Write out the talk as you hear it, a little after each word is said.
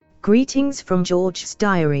Greetings from George's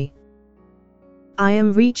Diary. I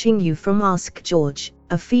am reaching you from Ask George,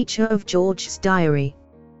 a feature of George's Diary.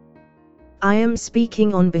 I am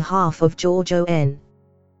speaking on behalf of George O.N.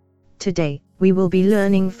 Today, we will be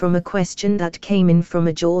learning from a question that came in from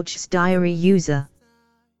a George's Diary user.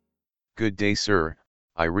 Good day, sir.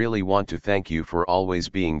 I really want to thank you for always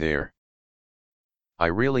being there. I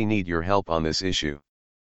really need your help on this issue.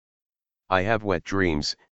 I have wet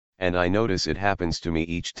dreams, and I notice it happens to me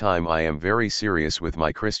each time I am very serious with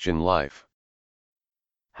my Christian life.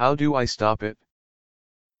 How do I stop it?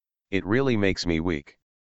 It really makes me weak.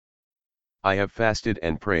 I have fasted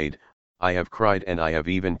and prayed, I have cried, and I have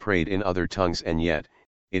even prayed in other tongues, and yet,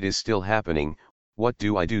 it is still happening. What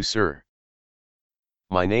do I do, sir?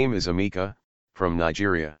 My name is Emeka, from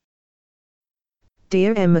Nigeria.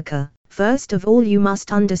 Dear Emeka, first of all you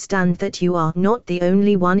must understand that you are not the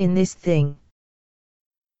only one in this thing.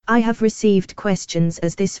 I have received questions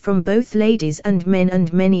as this from both ladies and men,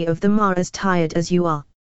 and many of them are as tired as you are.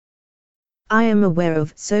 I am aware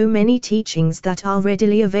of so many teachings that are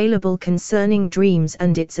readily available concerning dreams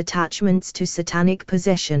and its attachments to satanic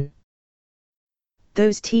possession.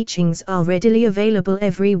 Those teachings are readily available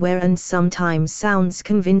everywhere and sometimes sounds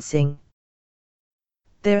convincing.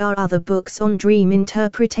 There are other books on dream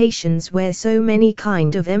interpretations where so many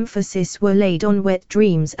kind of emphasis were laid on wet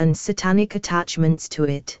dreams and satanic attachments to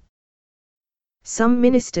it. Some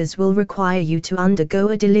ministers will require you to undergo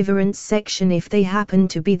a deliverance section if they happen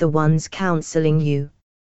to be the ones counseling you.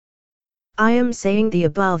 I am saying the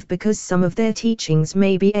above because some of their teachings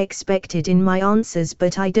may be expected in my answers,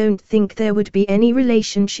 but I don't think there would be any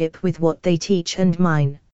relationship with what they teach and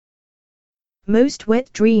mine. Most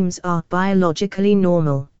wet dreams are biologically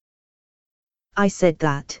normal. I said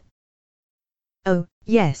that. Oh,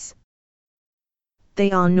 yes.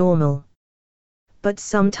 They are normal. But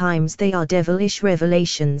sometimes they are devilish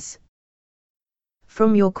revelations.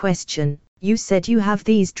 From your question, you said you have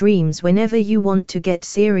these dreams whenever you want to get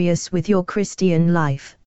serious with your Christian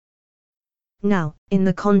life. Now, in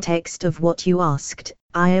the context of what you asked,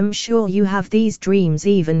 I am sure you have these dreams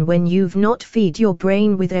even when you've not fed your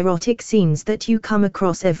brain with erotic scenes that you come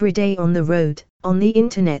across every day on the road, on the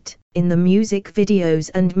internet, in the music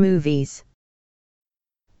videos and movies.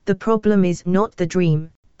 The problem is not the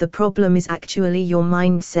dream, the problem is actually your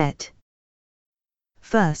mindset.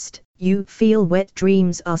 First, you feel wet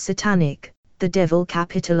dreams are satanic, the devil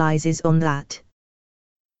capitalizes on that.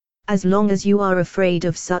 As long as you are afraid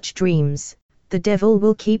of such dreams, the devil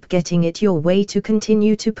will keep getting it your way to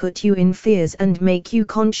continue to put you in fears and make you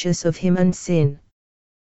conscious of him and sin.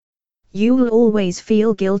 You will always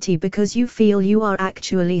feel guilty because you feel you are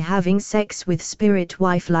actually having sex with spirit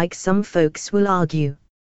wife, like some folks will argue.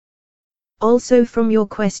 Also, from your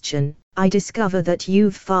question, I discover that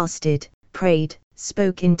you've fasted, prayed,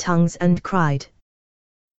 spoke in tongues and cried.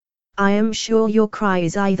 I am sure your cry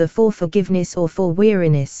is either for forgiveness or for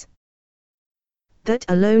weariness. That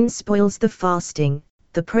alone spoils the fasting,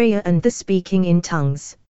 the prayer and the speaking in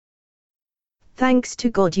tongues. Thanks to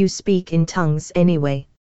God you speak in tongues anyway.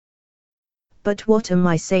 But what am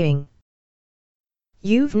I saying?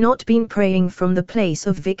 You've not been praying from the place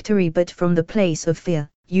of victory but from the place of fear.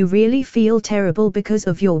 You really feel terrible because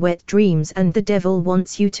of your wet dreams, and the devil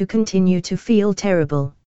wants you to continue to feel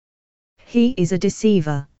terrible. He is a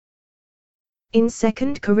deceiver. In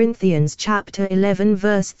 2 Corinthians chapter 11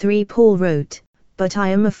 verse 3 Paul wrote, "But I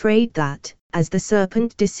am afraid that, as the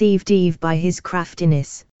serpent deceived Eve by his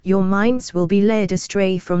craftiness, your minds will be led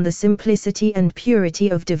astray from the simplicity and purity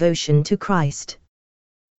of devotion to Christ."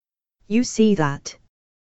 You see that?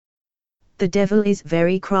 The devil is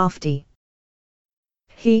very crafty.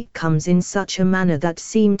 He comes in such a manner that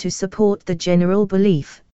seems to support the general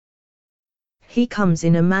belief. He comes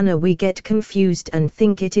in a manner we get confused and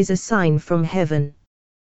think it is a sign from heaven.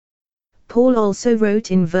 Paul also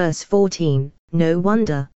wrote in verse 14, "No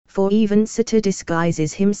wonder, for even Satan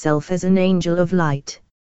disguises himself as an angel of light."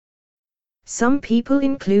 Some people,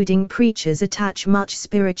 including preachers, attach much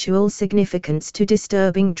spiritual significance to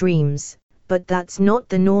disturbing dreams, but that's not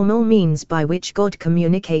the normal means by which God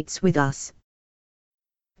communicates with us.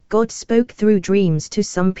 God spoke through dreams to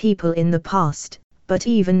some people in the past, but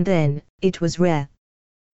even then, it was rare.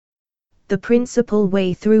 The principal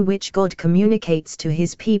way through which God communicates to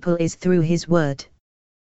his people is through his word.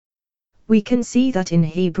 We can see that in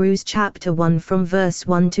Hebrews chapter 1 from verse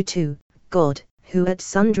 1 to 2, God, who at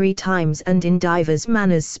sundry times and in divers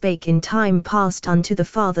manners spake in time past unto the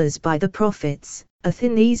fathers by the prophets, hath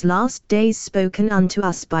in these last days spoken unto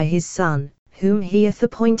us by his Son, whom he hath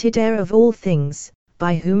appointed heir of all things,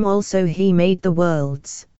 by whom also he made the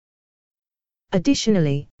worlds.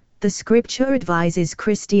 Additionally, The scripture advises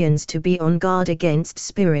Christians to be on guard against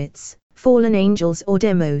spirits, fallen angels or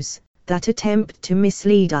demos, that attempt to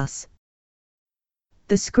mislead us.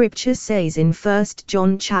 The scripture says in 1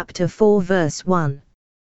 John chapter 4 verse 1,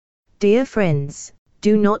 "Dear friends,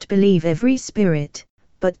 do not believe every spirit,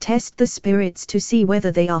 but test the spirits to see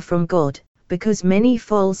whether they are from God, because many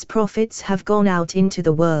false prophets have gone out into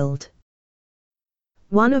the world."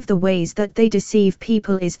 One of the ways that they deceive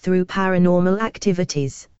people is through paranormal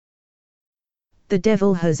activities. The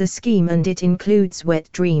devil has a scheme and it includes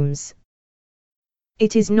wet dreams.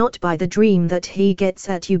 It is not by the dream that he gets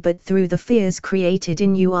at you but through the fears created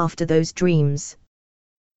in you after those dreams.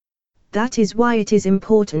 That is why it is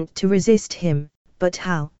important to resist him, but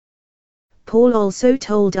how? Paul also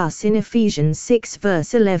told us in Ephesians 6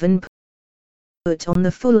 verse 11, "Put on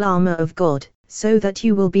the full armor of God, so that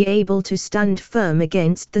you will be able to stand firm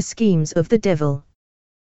against the schemes of the devil."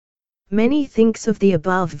 Many thinks of the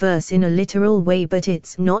above verse in a literal way, but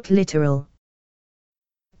it's not literal.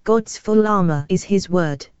 God's full armor is His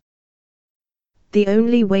word. The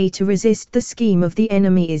only way to resist the scheme of the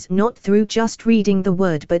enemy is not through just reading the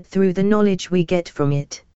word but through the knowledge we get from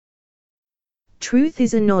it. Truth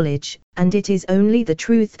is a knowledge, and it is only the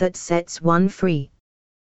truth that sets one free.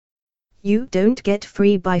 You don't get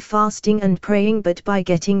free by fasting and praying but by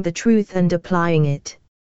getting the truth and applying it.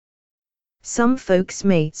 Some folks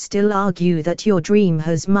may still argue that your dream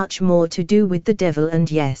has much more to do with the devil, and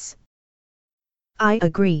yes, I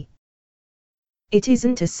agree. It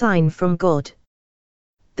isn't a sign from God.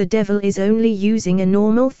 The devil is only using a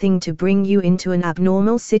normal thing to bring you into an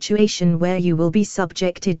abnormal situation where you will be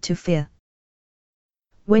subjected to fear.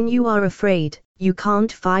 When you are afraid, you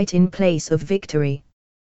can't fight in place of victory.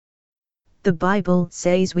 The Bible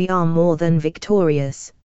says we are more than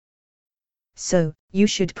victorious. So, you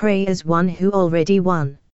should pray as one who already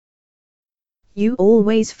won. You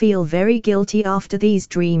always feel very guilty after these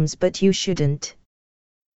dreams, but you shouldn't.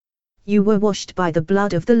 You were washed by the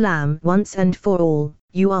blood of the Lamb once and for all.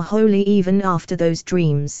 You are holy even after those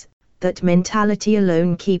dreams. That mentality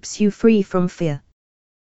alone keeps you free from fear.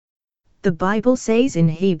 The Bible says in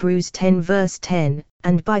Hebrews 10 verse 10,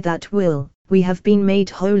 "And by that will, we have been made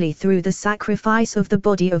holy through the sacrifice of the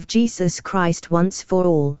body of Jesus Christ once for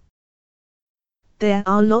all." There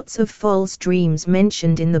are lots of false dreams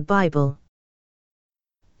mentioned in the Bible.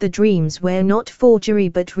 The dreams were not forgery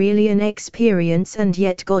but really an experience, and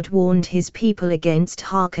yet God warned His people against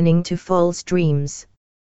hearkening to false dreams.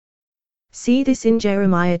 See this in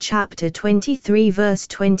Jeremiah chapter 23 verse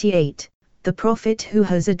 28, "The prophet who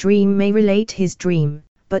has a dream may relate his dream,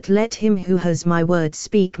 but let him who has my word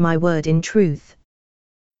speak my word in truth."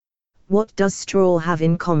 What does straw have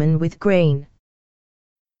in common with grain?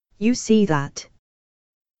 You see that.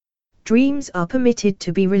 Dreams are permitted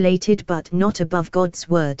to be related but not above God's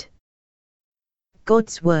word.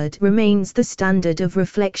 God's word remains the standard of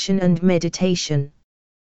reflection and meditation.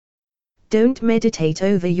 Don't meditate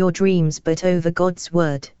over your dreams but over God's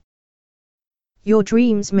word. Your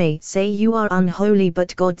dreams may say you are unholy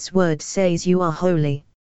but God's word says you are holy.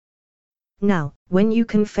 Now, when you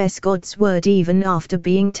confess God's word even after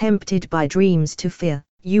being tempted by dreams to fear,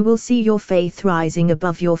 you will see your faith rising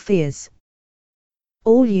above your fears.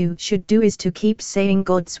 All you should do is to keep saying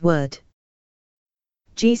God's word.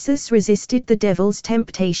 Jesus resisted the devil's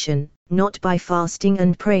temptation, not by fasting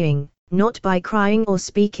and praying, not by crying or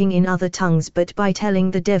speaking in other tongues but by telling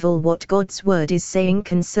the devil what God's word is saying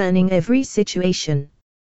concerning every situation.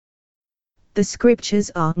 The scriptures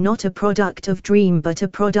are not a product of dream but a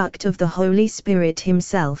product of the Holy Spirit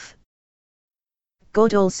Himself.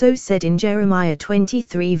 God also said in Jeremiah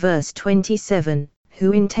 23 verse 27,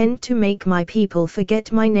 "Who intend to make my people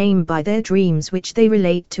forget my name by their dreams which they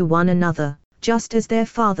relate to one another, just as their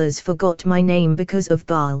fathers forgot my name because of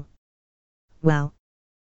Baal." Wow!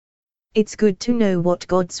 It's good to know what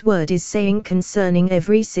God's word is saying concerning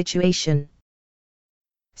every situation.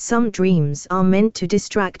 Some dreams are meant to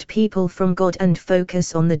distract people from God and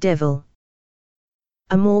focus on the devil.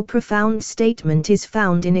 A more profound statement is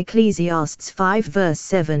found in Ecclesiastes 5 verse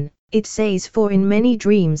 7. It says, "For in many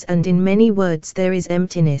dreams and in many words there is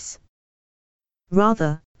emptiness."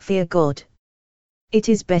 Rather, fear God. It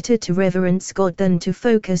is better to reverence God than to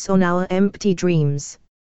focus on our empty dreams.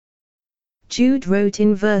 Jude wrote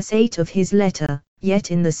in verse 8 of his letter, "Yet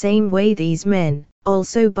in the same way these men,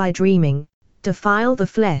 also by dreaming, defile the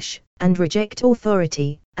flesh, and reject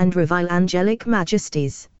authority, and revile angelic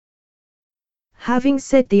majesties." Having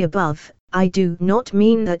said the above, I do not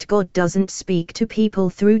mean that God doesn't speak to people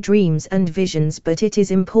through dreams and visions, but it is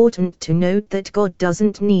important to note that God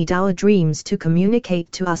doesn't need our dreams to communicate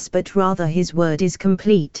to us, but rather His word is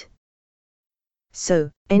complete.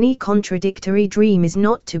 So, any contradictory dream is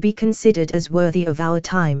not to be considered as worthy of our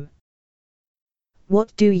time.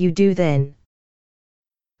 What do you do then?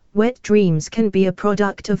 Wet dreams can be a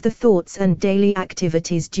product of the thoughts and daily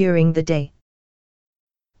activities during the day.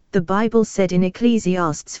 The Bible said in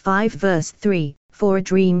Ecclesiastes 5 verse 3, "For a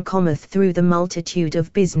dream cometh through the multitude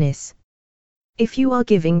of business." If you are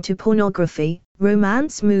giving to pornography,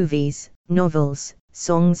 romance movies, novels,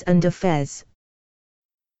 songs and affairs,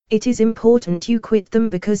 it is important you quit them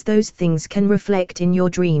because those things can reflect in your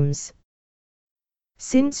dreams.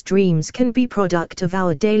 Since dreams can be product of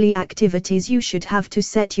our daily activities, you should have to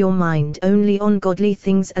set your mind only on godly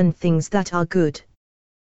things and things that are good.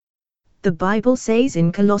 The Bible says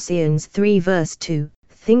in Colossians 3 verse 2,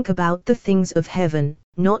 "Think about the things of heaven,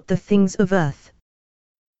 not the things of earth."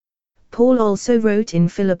 Paul also wrote in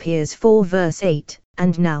Philippians 4 verse 8,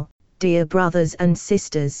 "And now, dear brothers and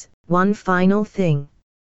sisters, one final thing.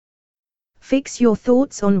 Fix your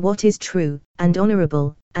thoughts on what is true, and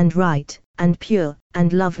honorable, and right, and pure,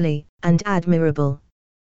 and lovely, and admirable.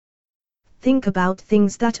 Think about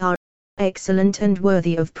things that are excellent and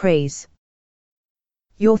worthy of praise."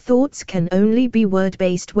 Your thoughts can only be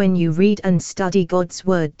word-based when you read and study God's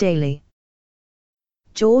Word daily.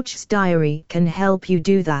 George's Diary can help you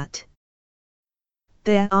do that.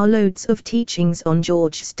 There are loads of teachings on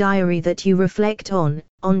George's Diary that you reflect on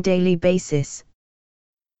daily basis.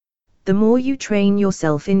 The more you train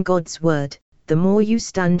yourself in God's Word, the more you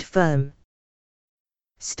stand firm.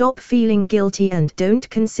 Stop feeling guilty and don't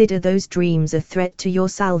consider those dreams a threat to your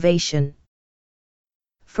salvation.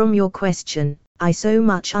 From your question, I so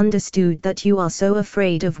much understood that you are so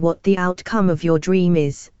afraid of what the outcome of your dream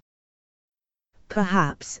is.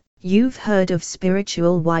 Perhaps, you've heard of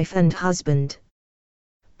spiritual wife and husband.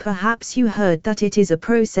 Perhaps you heard that it is a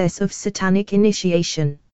process of satanic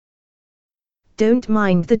initiation. Don't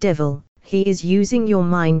mind the devil, he is using your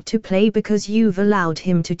mind to play because you've allowed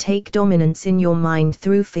him to take dominance in your mind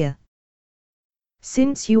through fear.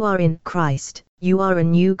 Since you are in Christ, you are a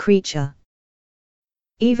new creature.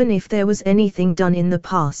 Even if there was anything done in the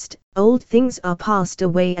past, old things are passed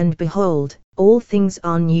away and behold, all things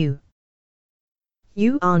are new.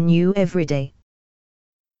 You are new every day.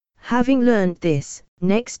 Having learned this,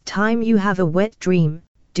 next time you have a wet dream,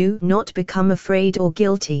 do not become afraid or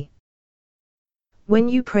guilty. When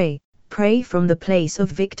you pray, pray from the place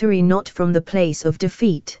of victory, not from the place of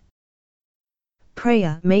defeat.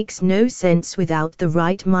 Prayer makes no sense without the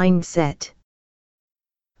right mindset.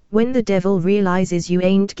 When the devil realizes you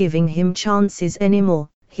ain't giving him chances anymore,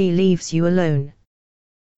 he leaves you alone.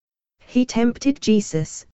 He tempted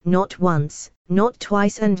Jesus, not once, not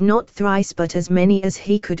twice and not thrice but as many as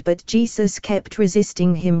he could, but Jesus kept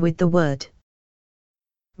resisting him with the word.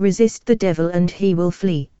 Resist the devil and he will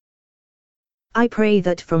flee. I pray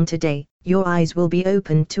that from today, your eyes will be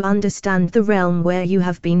opened to understand the realm where you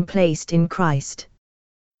have been placed in Christ.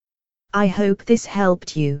 I hope this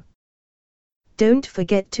helped you. Don't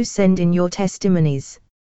forget to send in your testimonies.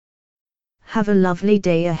 Have a lovely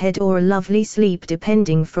day ahead or a lovely sleep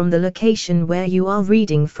depending from the location where you are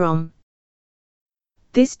reading from.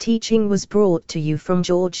 This teaching was brought to you from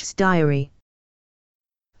George's Diary.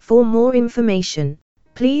 For more information,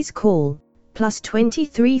 please call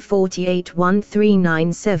 +23 48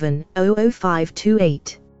 1397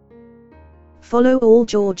 00528. Follow all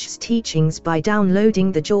George's teachings by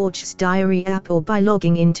downloading the George's Diary app or by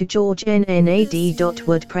logging into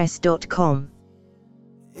georgeNNAD.wordpress.com.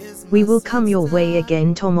 We will come your way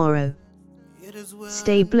again tomorrow.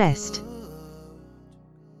 Stay blessed.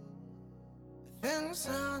 Things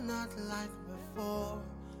are not like before.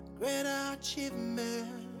 Greater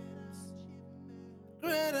achievements,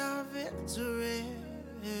 greater victories.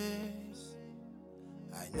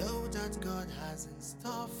 I know that God has in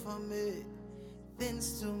store for me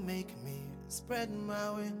things to make me spread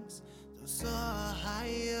my wings to soar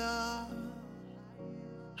higher,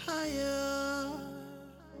 higher.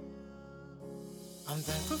 I'm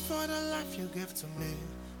thankful for the life you give to me,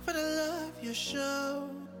 for the love you show.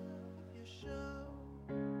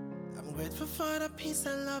 I'm grateful for the peace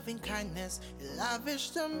and loving kindness you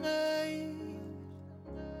lavished on me.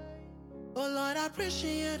 Oh Lord, I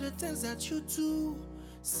appreciate the things that you do.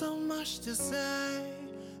 So much to say.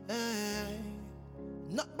 Hey.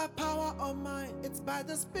 Not by power or might, it's by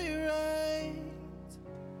the Spirit.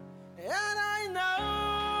 And I know